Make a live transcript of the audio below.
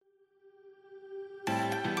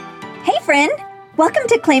friend. Welcome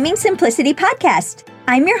to Claiming Simplicity Podcast.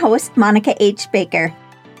 I'm your host, Monica H. Baker.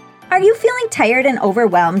 Are you feeling tired and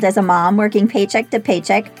overwhelmed as a mom working paycheck to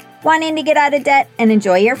paycheck, wanting to get out of debt and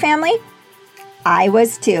enjoy your family? I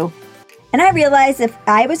was too. And I realized if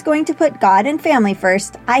I was going to put God and family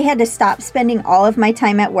first, I had to stop spending all of my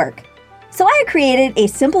time at work. So I created a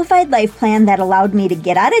simplified life plan that allowed me to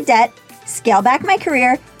get out of debt, scale back my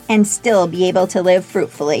career, and still be able to live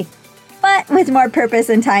fruitfully. But with more purpose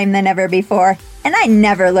and time than ever before, and I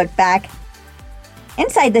never looked back.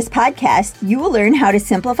 Inside this podcast, you will learn how to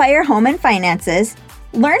simplify your home and finances,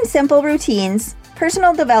 learn simple routines,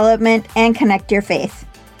 personal development, and connect your faith.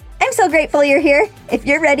 I'm so grateful you're here. If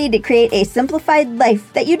you're ready to create a simplified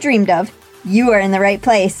life that you dreamed of, you are in the right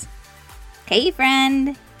place. Hey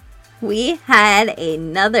friend! We had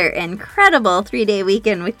another incredible 3-day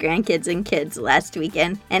weekend with grandkids and kids last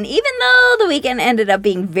weekend. And even though the weekend ended up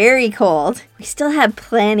being very cold, we still had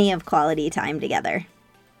plenty of quality time together.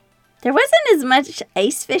 There wasn't as much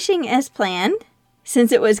ice fishing as planned,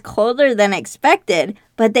 since it was colder than expected,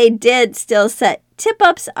 but they did still set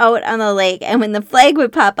tip-ups out on the lake, and when the flag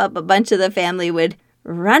would pop up, a bunch of the family would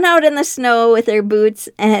run out in the snow with their boots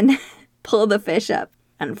and pull the fish up.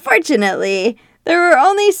 Unfortunately, there were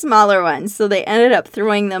only smaller ones, so they ended up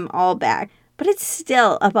throwing them all back. But it's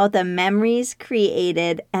still about the memories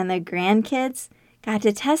created, and the grandkids got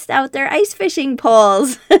to test out their ice fishing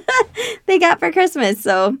poles they got for Christmas,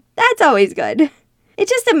 so that's always good. It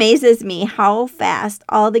just amazes me how fast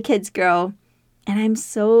all the kids grow, and I'm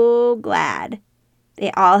so glad they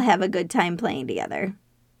all have a good time playing together.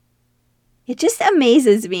 It just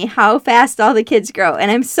amazes me how fast all the kids grow, and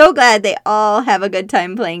I'm so glad they all have a good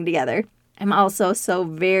time playing together. I'm also so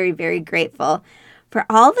very, very grateful for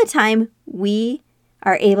all the time we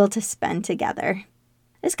are able to spend together.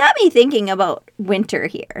 This got me thinking about winter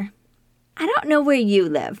here. I don't know where you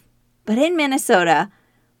live, but in Minnesota,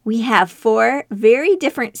 we have 4 very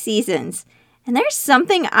different seasons, and there's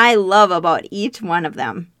something I love about each one of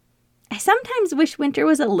them. I sometimes wish winter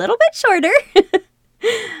was a little bit shorter,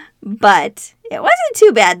 but it wasn't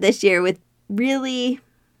too bad this year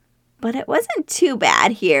But it wasn't too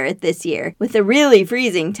bad here this year with the really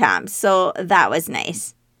freezing temps, so that was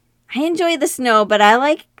nice. I enjoy the snow, but I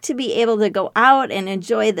like to be able to go out and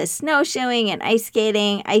enjoy the snowshoeing and ice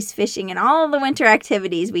skating, ice fishing, and all the winter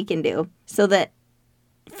activities we can do. So that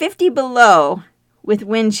 50 below with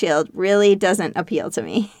windshield really doesn't appeal to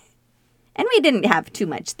me. And we didn't have too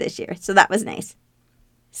much this year, so that was nice.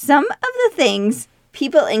 Some of the things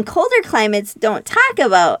people in colder climates don't talk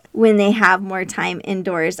about when they have more time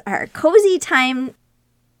indoors are cozy time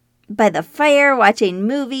by the fire, watching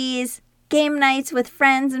movies, game nights with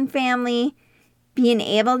friends and family, being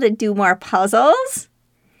able to do more puzzles,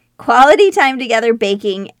 quality time together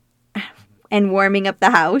baking and warming up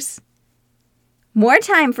the house, more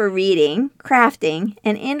time for reading, crafting,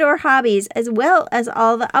 and indoor hobbies, as well as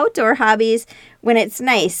all the outdoor hobbies when it's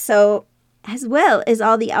nice. So, as well as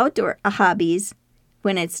all the outdoor hobbies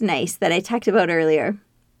when it's nice that I talked about earlier.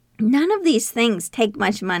 None of these things take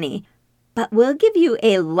much money, but will give you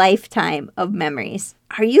a lifetime of memories.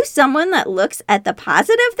 Are you someone that looks at the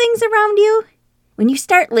positive things around you? When you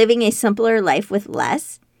start living a simpler life with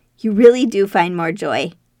less, you really do find more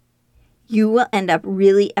joy. You will end up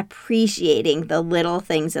really appreciating the little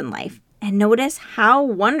things in life and notice how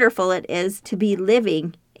wonderful it is to be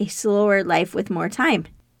living a slower life with more time.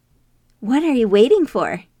 What are you waiting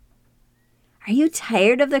for? Are you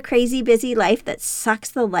tired of the crazy busy life that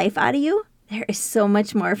sucks the life out of you? There is so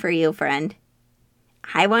much more for you, friend.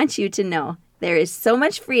 I want you to know there is so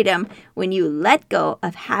much freedom when you let go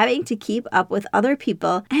of having to keep up with other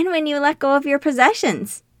people and when you let go of your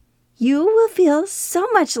possessions. You will feel so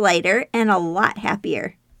much lighter and a lot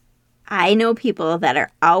happier. I know people that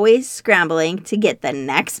are always scrambling to get the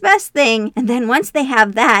next best thing, and then once they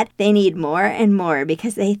have that, they need more and more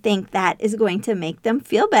because they think that is going to make them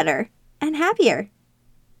feel better and happier.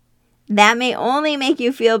 That may only make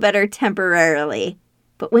you feel better temporarily,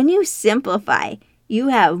 but when you simplify, you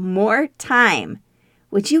have more time,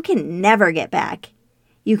 which you can never get back.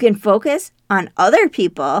 You can focus on other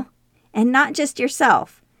people and not just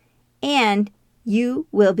yourself, and you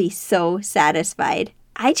will be so satisfied.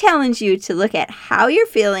 I challenge you to look at how you're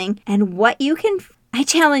feeling and what you can. I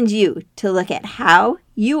challenge you to look at how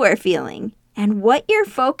you are feeling and what your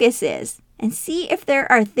focus is, and see if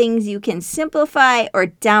there are things you can simplify or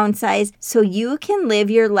downsize so you can live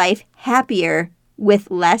your life happier with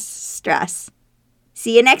less stress.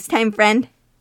 See you next time, friend.